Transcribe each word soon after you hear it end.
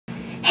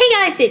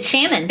guys, it's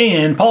Shannon.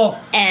 And Paul.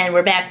 And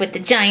we're back with the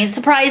giant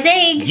surprise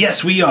egg.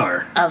 Yes, we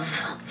are. Of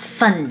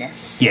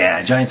funness.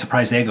 Yeah, giant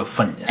surprise egg of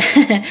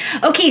funness.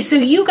 Okay, so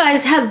you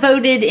guys have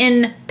voted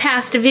in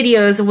past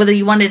videos whether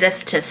you wanted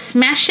us to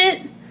smash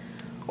it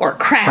or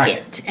crack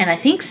it. And I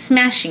think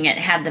smashing it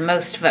had the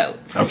most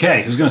votes.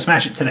 Okay, who's going to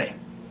smash it today?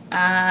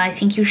 I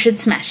think you should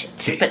smash it.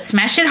 Okay. But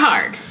smash it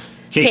hard.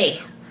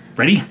 Okay.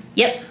 Ready?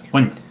 Yep.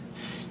 1,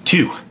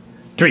 2,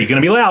 3. You're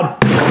going to be loud.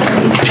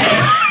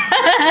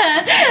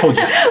 Told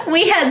you.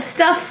 We had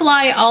stuff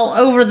fly all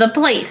over the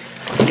place.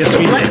 Yes,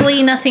 we did.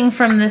 Luckily, nothing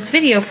from this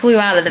video flew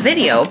out of the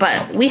video,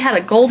 but we had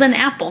a golden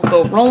apple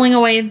go rolling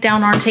away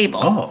down our table.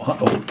 Oh,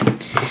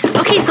 uh-oh.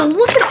 Okay, so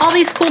look at all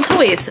these cool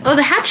toys. Oh,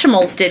 the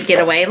Hatchimals did get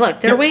away.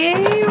 Look, they're way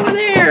over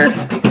there.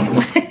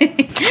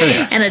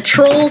 And a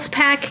Trolls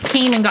pack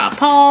came and got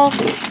Paul.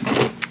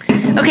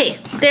 Okay,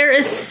 there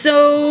is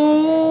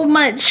so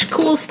much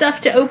cool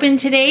stuff to open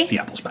today. The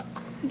apple's back.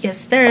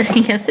 Yes,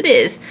 yes it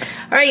is.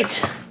 All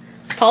right,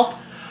 Paul,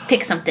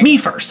 pick something. Me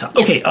first. Yep.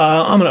 Okay,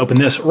 I'm going to open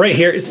this right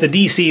here. It's the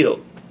DC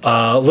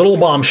Little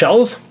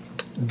Bombshells.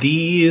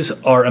 These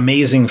are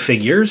amazing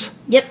figures.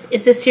 Yep,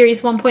 is this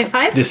series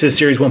 1.5? This is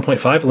series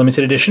 1.5,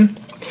 limited edition.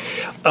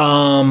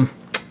 I'm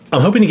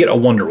hoping to get a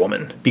Wonder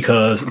Woman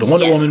because the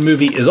Wonder Woman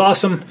movie is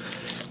awesome.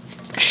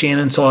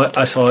 Shannon saw it,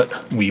 I saw it.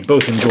 We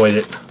both enjoyed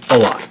it a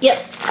lot. Yep.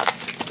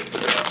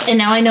 And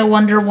now I know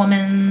Wonder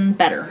Woman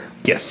better.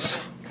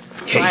 Yes.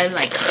 So I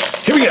like her.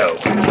 Here we go.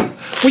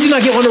 We did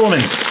not get Wonder Woman.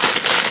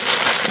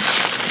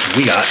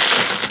 We got...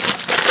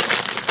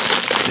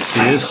 This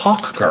is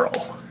Hawk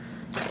Girl.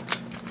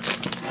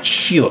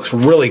 She looks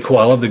really cool.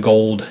 I love the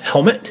gold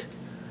helmet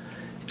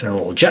and her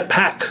little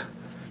jetpack.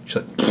 She's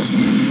like...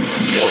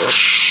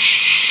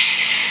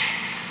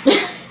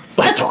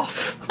 Blast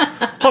off.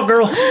 Hawk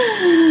Girl.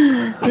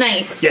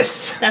 Nice.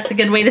 Yes. That's a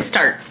good way to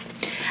start.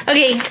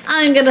 Okay,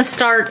 I'm gonna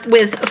start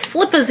with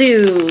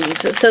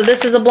Flipazoos. So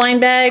this is a blind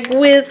bag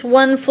with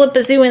one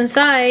Flipazoo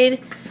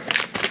inside,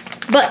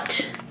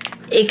 but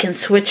it can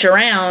switch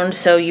around,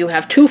 so you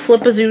have 2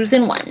 Flipazoos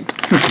in one.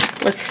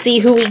 Let's see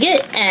who we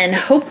get and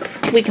hope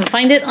we can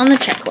find it on the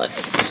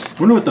checklist. I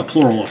wonder what the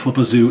plural of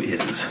Flipazoo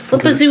is.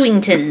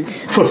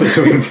 Flipazooingtons.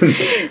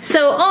 Flipazooingtons.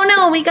 So, oh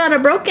no, we got a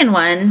broken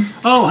one.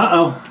 Oh,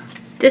 uh-oh.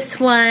 This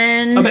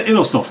one... I bet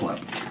it'll still flip.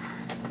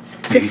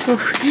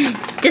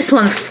 This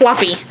one's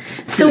floppy.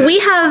 So we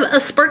have a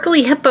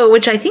sparkly hippo,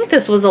 which I think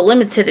this was a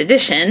limited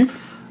edition.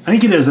 I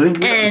think it is. I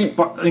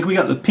think we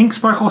got the pink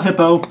sparkle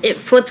hippo. It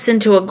flips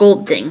into a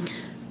gold thing.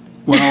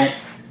 Well,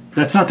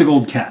 that's not the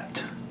gold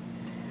cat.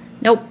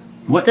 Nope.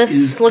 What this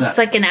is looks that?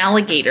 like an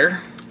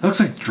alligator. It looks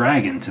like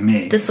dragon to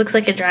me. This looks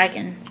like a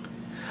dragon.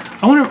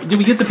 I wonder, did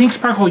we get the pink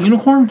sparkle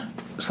unicorn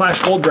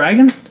 / gold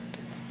dragon?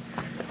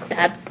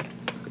 That.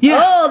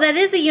 Yeah. Oh, that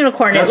is a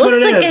unicorn. That's it looks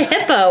what like is. a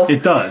hippo.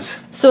 It does.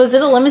 So is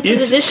it a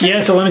limited edition? Yeah,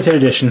 it's a limited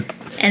edition.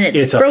 And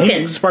it's broken. broken. A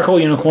pink sparkle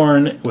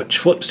unicorn, which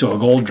flips to a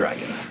gold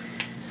dragon.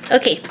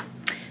 Okay.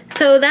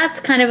 So that's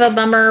kind of a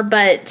bummer,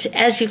 but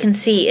as you can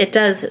see, it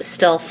does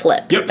still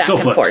flip back still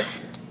and flips.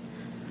 forth.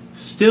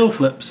 Still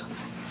flips.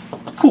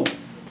 Cool.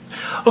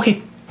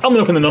 Okay, I'm going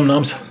to open the Num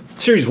Noms.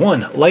 Series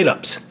 1, Light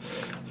Ups.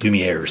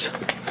 Lumieres.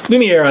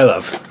 Lumiere I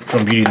love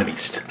from Beauty and the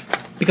Beast.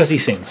 Because he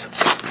sings.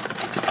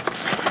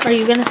 Are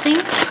you going to sing?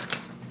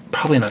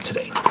 Probably not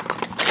today.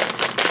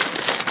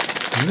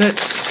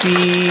 Let's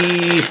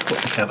see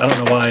what we have. I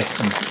don't know why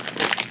I'm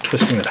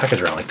twisting the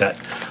package around like that.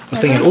 I was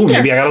thinking, oh,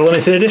 maybe I got a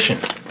limited edition.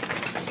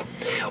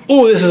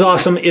 Oh, this is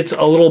awesome. It's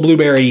a little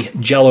blueberry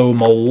jello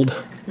mold.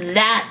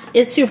 That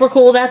is super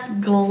cool. That's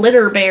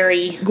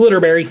Glitterberry.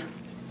 Glitterberry.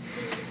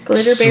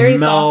 Glitterberry's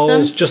Smells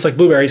awesome. just like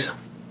blueberries.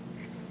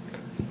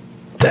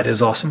 That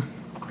is awesome.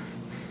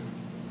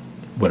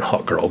 When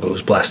Hawk Girl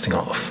goes blasting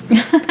off.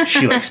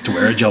 She likes to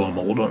wear a jello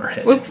mold on her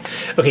head. Whoops.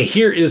 Okay,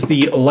 here is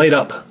the light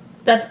up.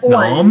 That's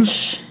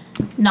orange.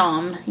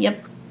 Nom.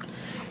 Yep.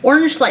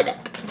 Orange light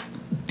up.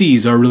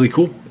 These are really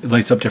cool. It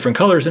lights up different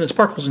colors and it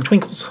sparkles and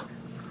twinkles.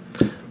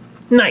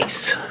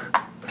 Nice.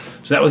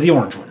 So that was the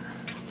orange one.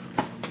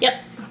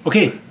 Yep.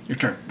 Okay, your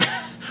turn.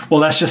 Well,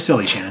 that's just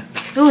silly, Shannon.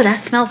 Oh, that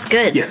smells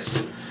good.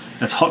 Yes.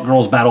 That's Hawk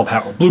Girl's battle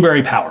power.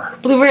 Blueberry power.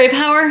 Blueberry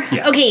power?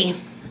 Yeah. Okay.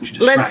 She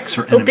just Let's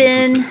her enemies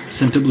open with the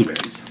scent of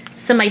blueberries.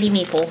 some Mighty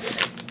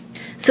Meeples.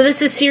 So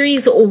this is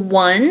series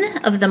 1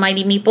 of the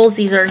Mighty Meeples.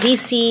 These are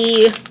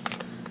DC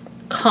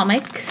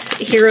Comics,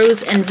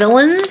 Heroes and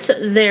Villains.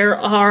 There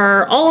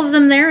are all of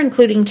them there,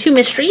 including 2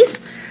 mysteries.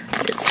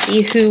 Let's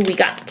see who we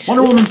got.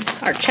 Wonder Woman.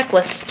 Our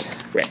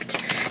checklist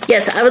ripped.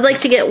 Yes, I would like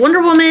to get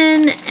Wonder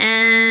Woman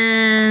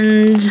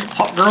and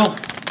Hawk Girl.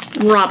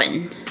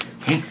 Robin.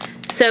 Okay.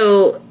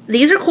 So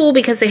these are cool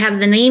because they have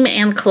the name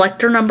and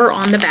collector number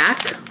on the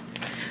back.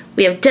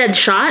 We have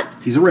Deadshot.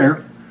 He's a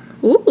rare.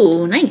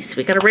 Ooh, nice.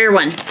 We got a rare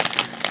one.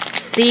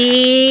 Let's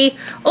see.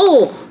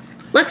 Oh,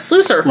 Lex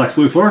Luthor. Lex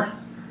Luthor.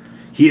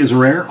 He is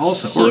rare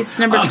also. He's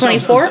number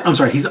 24. I'm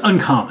sorry, he's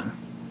uncommon.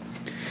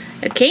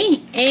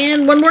 Okay,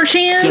 and one more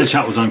chance.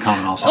 Deadshot was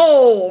uncommon also.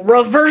 Oh,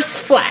 Reverse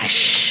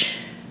Flash.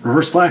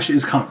 Reverse Flash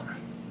is common.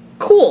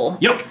 Cool.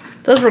 Yep.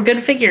 Those were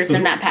good figures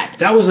in that pack.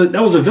 That was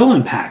a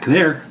villain pack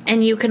there.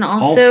 And you can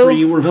also... All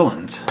 3 were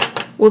villains.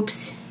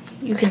 Whoops.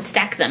 You can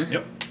stack them.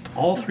 Yep.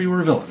 All 3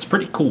 were villains.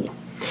 Pretty cool.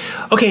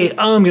 Okay,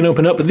 I'm going to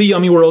open up the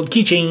Yummy World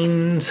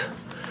keychains.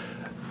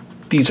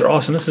 These are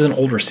awesome. This is an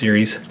older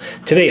series.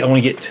 Today I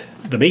want to get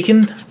the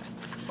bacon.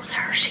 Or the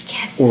Hershey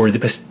Kiss. Or the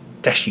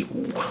pistachio.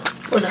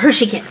 Or the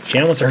Hershey Kiss.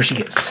 Shannon wants the Hershey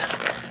Kiss.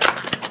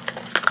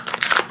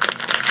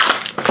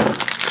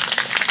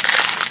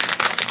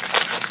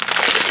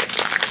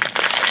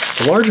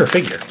 It's a larger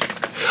figure.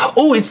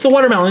 Oh, it's the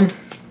watermelon.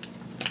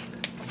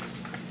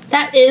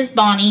 That is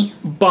Bonnie.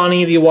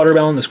 Bonnie the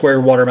watermelon, the square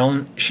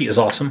watermelon. She is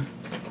awesome.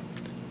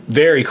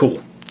 Very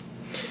cool.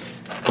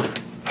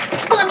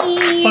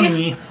 Bonnie.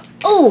 Bonnie.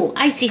 Oh,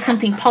 I see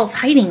something Paul's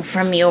hiding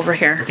from me over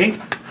here. Okay.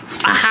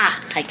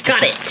 Aha, I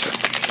got it.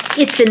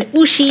 It's an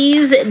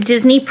Ooshies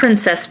Disney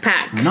Princess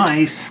pack.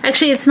 Nice.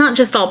 Actually, it's not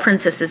just all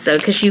princesses, though,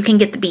 because you can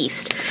get the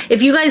Beast.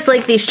 If you guys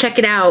like these, check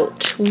it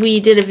out. We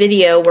did a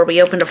video where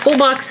we opened a full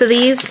box of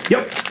these.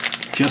 Yep.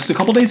 Just a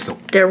couple days ago.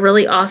 They're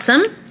really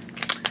awesome.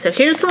 So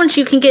here's the ones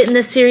you can get in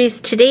this series.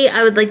 Today,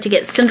 I would like to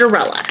get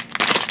Cinderella.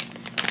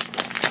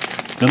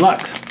 Good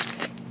luck.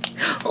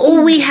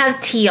 Oh, we have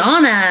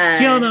Tiana.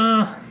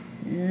 Tiana.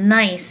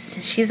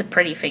 Nice. She's a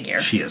pretty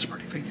figure. She is a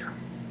pretty figure.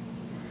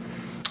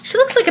 She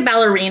looks like a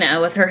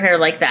ballerina with her hair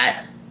like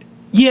that.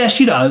 Yeah,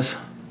 she does.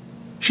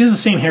 She has the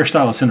same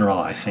hairstyle as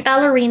Cinderella, I think.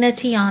 Ballerina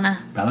Tiana.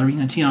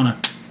 Ballerina Tiana.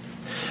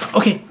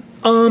 Okay,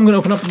 I'm going to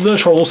open up the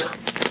Trolls.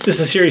 This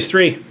is Series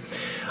 3.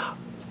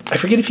 I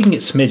forget if you can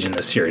get Smidge in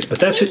this series, but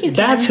that's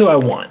who I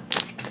want.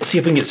 Let's see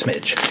if we can get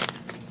Smidge.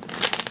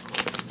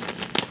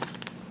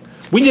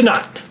 We did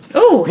not.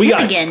 Oh, him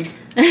again.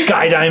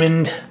 Guy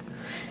Diamond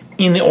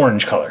in the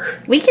orange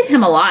color. We get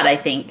him a lot, I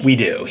think. We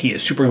do. He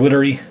is super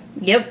glittery.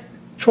 Yep.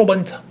 Troll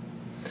buttons.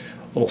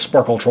 Little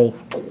sparkle troll.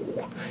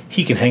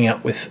 He can hang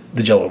out with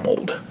the Jello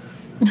mold.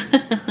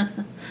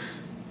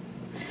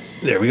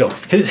 There we go.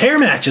 His hair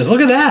matches.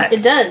 Look at that.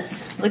 It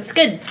does. Looks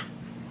good.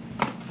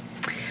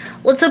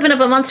 Let's open up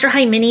a Monster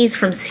High Minis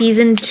from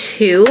Season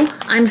 2.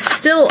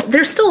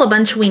 There's still a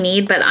bunch we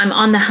need, but I'm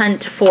on the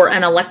hunt for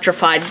an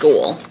electrified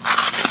ghoul.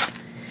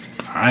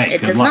 Alright,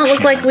 it does not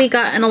look like we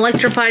got an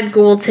electrified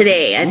ghoul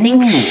today. I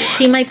think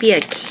she might be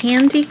a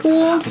candy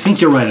ghoul. I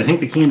think you're right. I think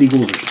the candy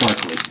ghouls are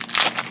sparkly.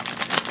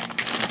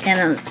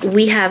 And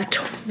we have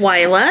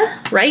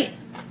Twyla, right?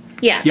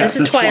 Yeah, yes,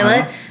 this is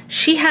Twyla.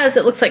 She has,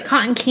 it looks like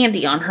cotton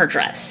candy on her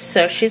dress.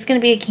 So she's going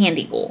to be a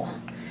candy ghoul.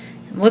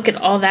 And look at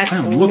all that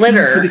glitter. I'm looking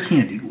for the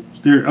candy ghouls.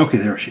 Okay,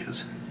 there she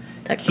is.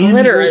 That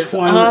glitter is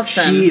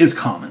awesome. She is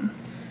common.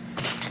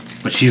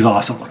 But she's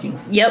awesome looking.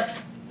 Yep.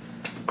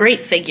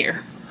 Great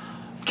figure.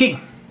 Okay.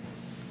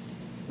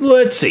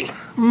 Let's see.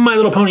 My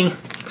Little Pony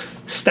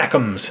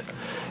Stack'ems.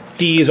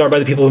 These are by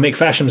the people who make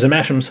Fashions and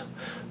Mashems.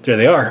 There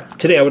they are.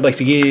 Today I would like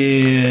to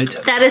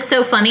get... That is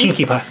so funny.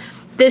 Pinkie Pie.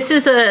 This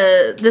is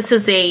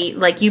a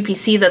like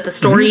UPC that the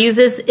store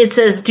uses. It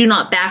says do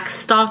not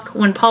backstock.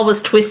 When Paul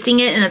was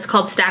twisting it and it's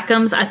called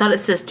Stack'ems, I thought it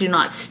says do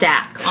not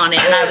stack on it,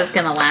 and I was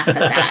gonna laugh at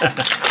that.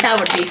 That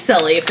would be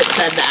silly if it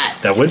said that.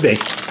 That would be.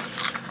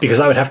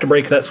 Because I would have to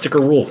break that sticker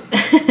rule.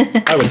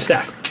 I would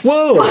stack.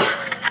 Whoa!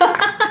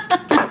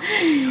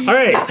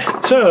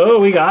 Alright, so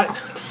we got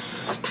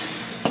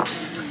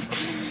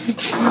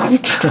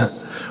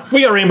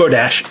Rainbow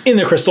Dash in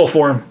the crystal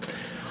form.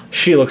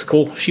 She looks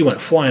cool. She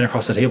went flying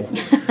across the table.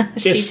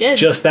 It's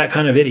just that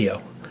kind of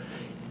video.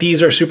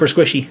 These are super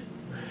squishy.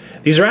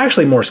 These are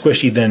actually more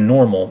squishy than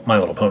normal My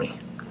Little Pony.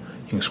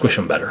 You can squish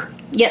them better.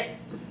 Yep.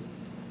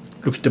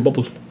 Look at the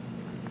bubble.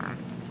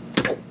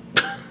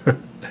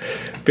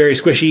 Very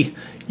squishy.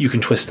 You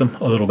can twist them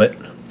a little bit.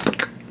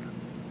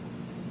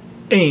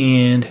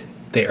 And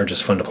they are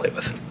just fun to play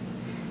with.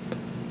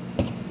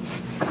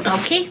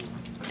 Okay.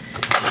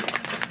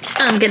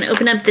 I'm going to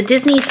open up the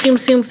Disney Tsum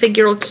Tsum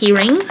figural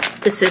keyring.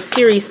 This is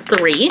Series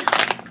 3.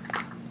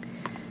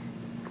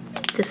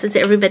 This is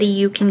everybody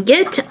you can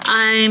get.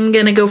 I'm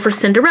going to go for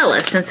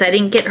Cinderella since I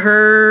didn't get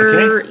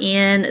her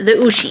in the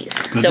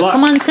Ooshies. Good so luck.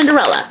 come on,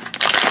 Cinderella.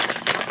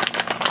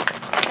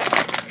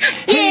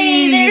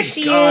 Yay, there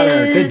she is.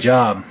 Her. Good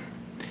job.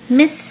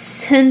 Miss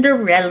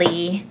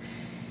Cinderella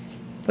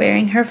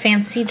wearing her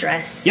fancy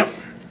dress. Yep.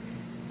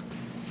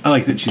 I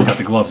like that she's got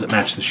the gloves that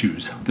match the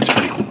shoes. That's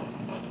pretty cool.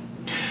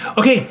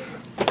 Okay.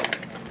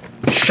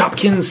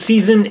 Shopkins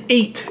Season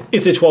 8.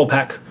 It's a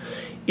 12-pack.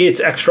 It's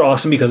extra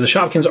awesome because the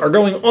Shopkins are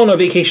going on a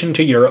vacation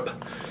to Europe.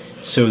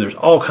 So there's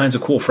all kinds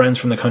of cool friends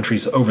from the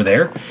countries over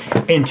there.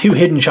 And 2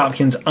 hidden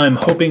Shopkins. I'm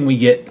hoping we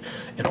get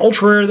an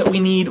ultra rare that we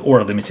need, or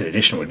a limited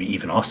edition would be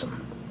even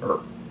awesome.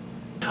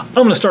 I'm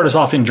going to start us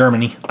off in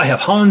Germany. I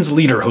have Hans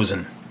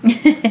Lederhosen.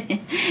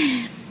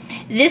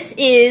 This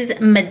is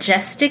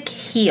Majestic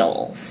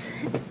Heels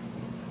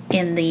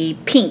in the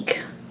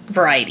pink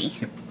variety.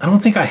 I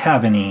don't think I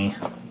have any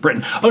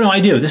Britain. Oh, no,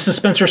 I do. This is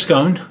Spencer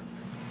Scone.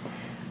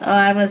 Oh,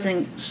 I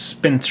wasn't...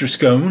 Spencer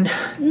Scone.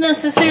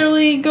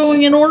 necessarily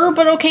going in order,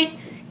 but okay.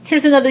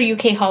 Here's another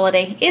UK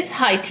holiday. It's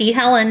High Tea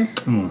Helen.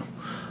 I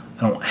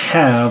don't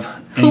have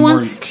any Who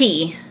wants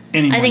tea?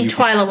 Anyone I think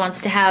Twyla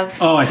wants to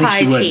have I think high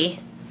she would. tea.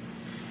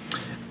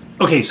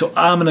 Okay, so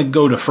I'm going to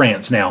go to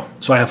France now.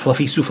 So I have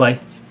Fluffy Souffle.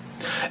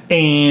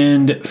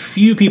 And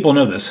few people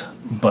know this,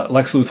 but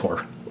Lex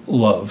Luthor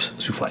loves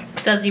souffle.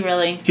 Does he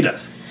really? He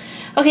does.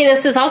 Okay,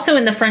 this is also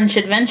in the French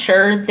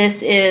Adventure.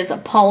 This is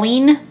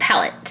Pauline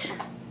Palette.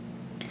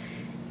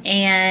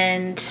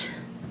 And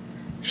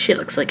she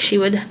looks like she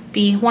would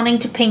be wanting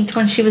to paint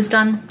when she was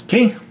done.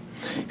 Okay,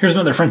 here's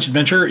another French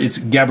Adventure. It's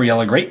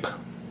Gabriella Grape.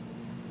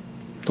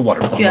 The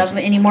watermelon. Do you have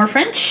any more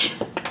French?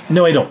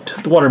 No, I don't.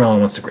 The watermelon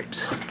wants the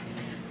grapes.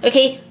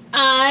 Okay,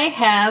 I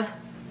have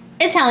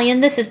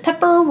Italian. This is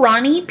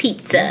Pepperoni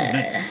Pizza.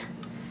 Nice.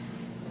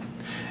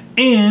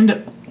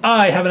 And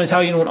I have an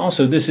Italian one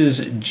also. This is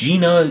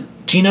Gino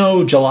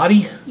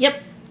Gelati.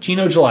 Yep.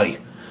 Gino Gelati.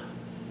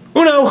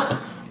 Uno!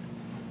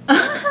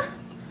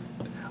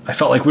 I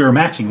felt like we were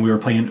matching. We were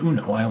playing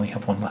Uno. I only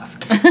have one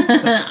left.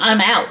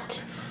 I'm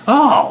out.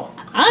 Oh!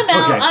 I'm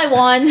out. Okay. I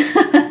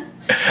won.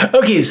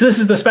 Okay, so this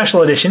is the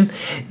special edition.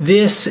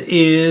 This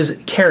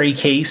is carry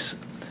case.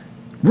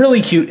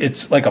 Really cute.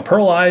 It's like a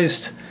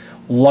pearlized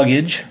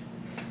luggage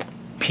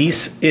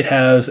piece. It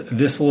has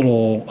this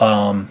little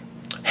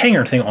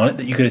hanger thing on it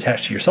that you could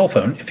attach to your cell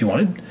phone if you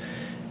wanted.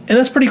 And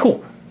that's pretty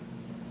cool.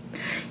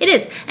 It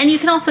is. And you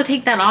can also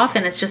take that off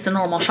and it's just a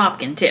normal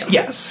Shopkin too.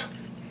 Yes.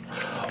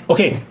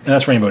 Okay, and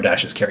that's Rainbow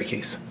Dash's carry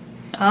case.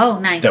 Oh,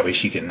 nice. That way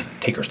she can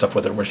take her stuff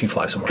with her when she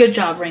flies somewhere. Good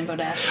job, Rainbow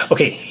Dash.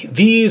 Okay,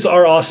 these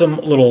are awesome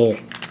little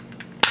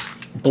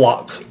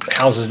block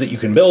houses that you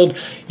can build.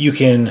 You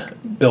can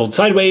build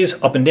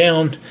sideways, up and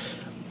down,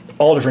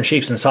 all different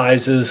shapes and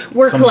sizes.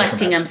 We're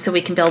collecting them so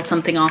we can build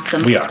something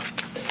awesome. We are.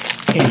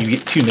 And you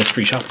get 2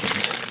 mystery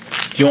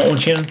Shopkins. Do you want one,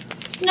 Shannon?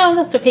 No,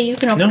 that's okay. You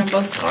can open them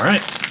both. All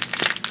right.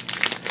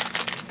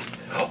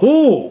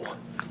 Oh,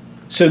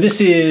 so this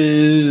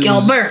is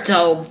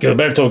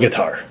Gilberto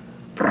guitar.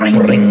 Bring.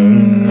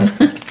 Bring.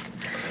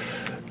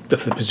 The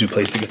Flipazoo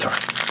plays the guitar.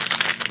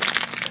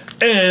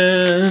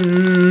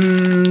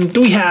 And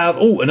do we have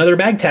another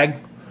bag tag?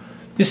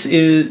 This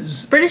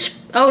is British.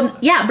 Oh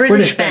yeah,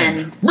 British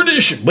Ben.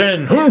 British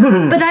Ben.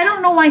 But I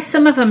don't know why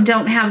some of them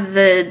don't have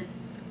the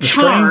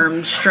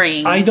charm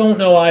string. I don't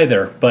know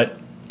either, but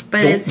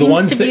it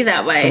seems to be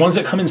that way. The ones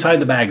that come inside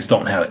the bags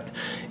don't have it.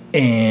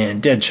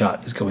 And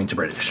Deadshot is going to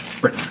Britain.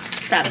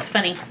 That's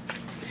funny.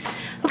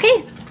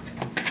 Okay,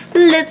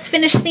 let's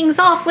finish things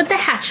off with the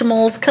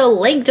Hatchimals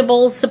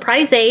CollEGGtibles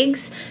surprise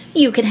eggs.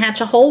 You can hatch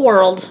a whole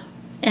world,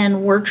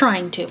 and we're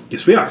trying to.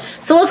 Yes, we are.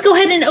 So let's go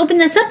ahead and open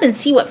this up and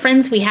see what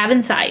friends we have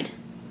inside.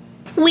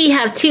 We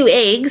have 2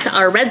 eggs.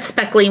 Our red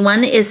speckly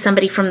one is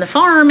somebody from the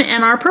farm,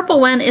 and our purple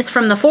one is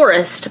from the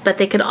forest, but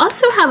they could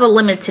also have a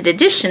limited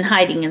edition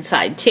hiding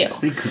inside too. Yes,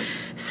 they could.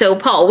 So,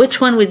 Paul,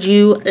 which one would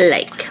you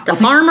like? The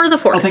farm or the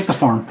forest? I'll take the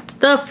farm.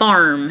 The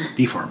farm.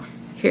 The farm.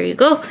 Here you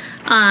go.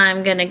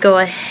 I'm going to go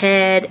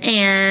ahead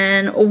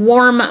and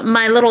warm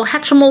my little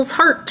Hatchimals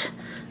heart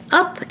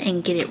up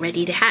and get it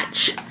ready to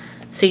hatch.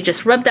 So you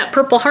just rub that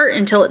purple heart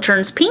until it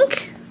turns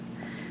pink.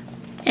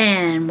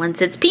 And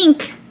once it's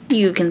pink,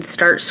 you can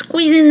start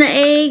squeezing the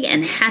egg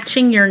and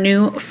hatching your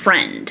new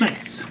friend.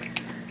 Nice.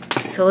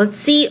 So let's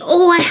see.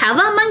 Oh, I have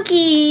a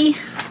monkey.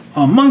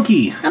 A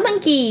monkey. A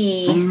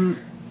monkey.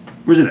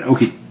 Where's it at?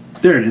 Okay,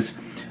 there it is.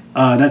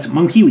 That's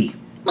Monkiwi.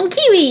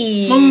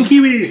 Monkiwi.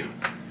 Monkiwi.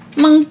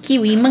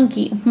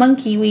 Monkiwi.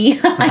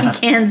 Monkiwi. I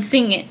can't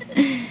sing it.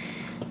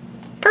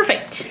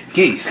 Perfect.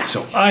 Okay,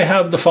 so I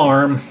have the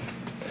farm.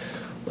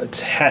 Let's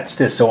hatch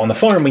this. So on the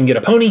farm, we can get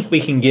a pony,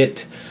 we can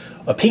get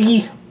a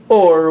piggy,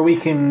 or we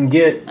can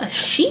get a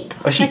sheep.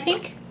 A sheep. I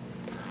think.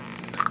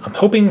 I'm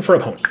hoping for a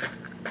pony.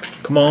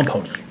 Come on,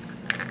 pony.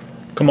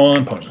 Come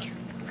on, pony.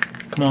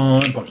 Come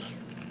on, pony.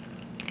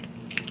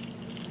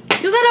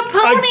 You got a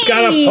pony! I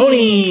got a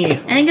pony! I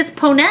think it's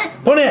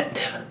Ponette.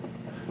 Ponette!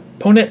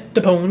 Ponette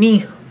the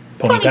pony.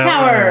 Pony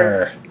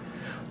power.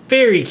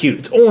 Very cute.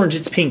 It's orange,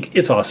 it's pink,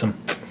 it's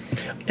awesome.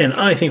 And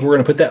I think we're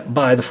going to put that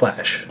by the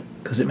Flash,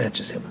 because it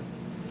matches him.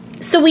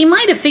 So we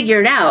might have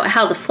figured out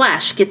how the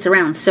Flash gets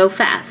around so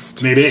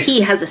fast. Maybe.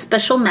 He has a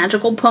special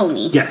magical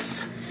pony.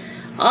 Yes.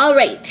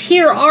 Alright,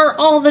 here are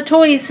all the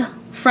toys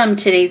from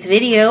today's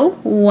video.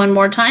 One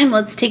more time,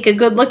 let's take a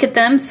good look at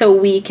them so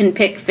we can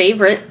pick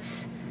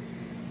favorites.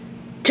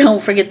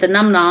 Don't forget the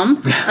Num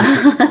Nom.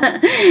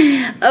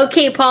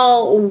 Okay,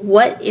 Paul,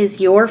 what is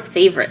your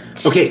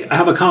favorite? Okay, I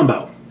have a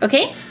combo.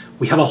 Okay.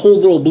 We have a whole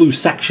little blue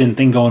section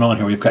thing going on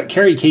here. We've got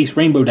Carry Case,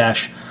 Rainbow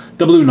Dash,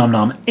 the Blue Num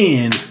Nom,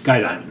 and Guy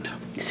Diamond.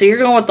 So you're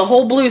going with the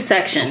whole blue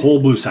section. The whole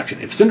blue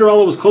section. If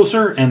Cinderella was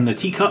closer and the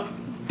teacup,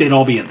 they'd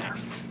all be in there.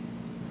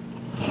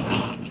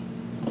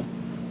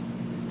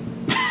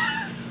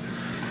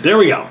 There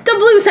we go. The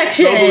blue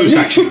section. The blue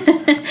section.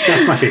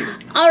 That's my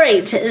favorite.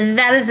 Alright,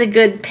 that is a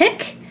good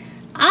pick.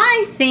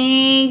 I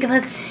think,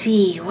 let's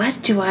see,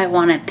 what do I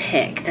want to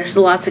pick? There's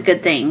lots of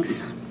good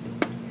things.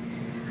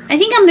 I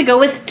think I'm going to go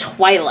with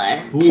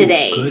Twyla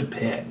today. Good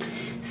pick.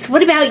 So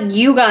what about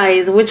you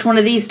guys? Which one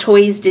of these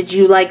toys did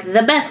you like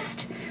the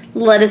best?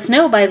 let us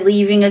know by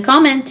leaving a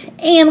comment.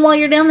 And while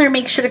you're down there,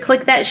 make sure to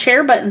click that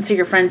share button so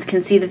your friends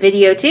can see the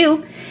video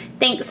too.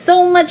 Thanks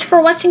so much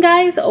for watching,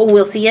 guys.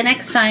 We'll see you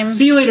next time.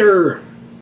 See you later.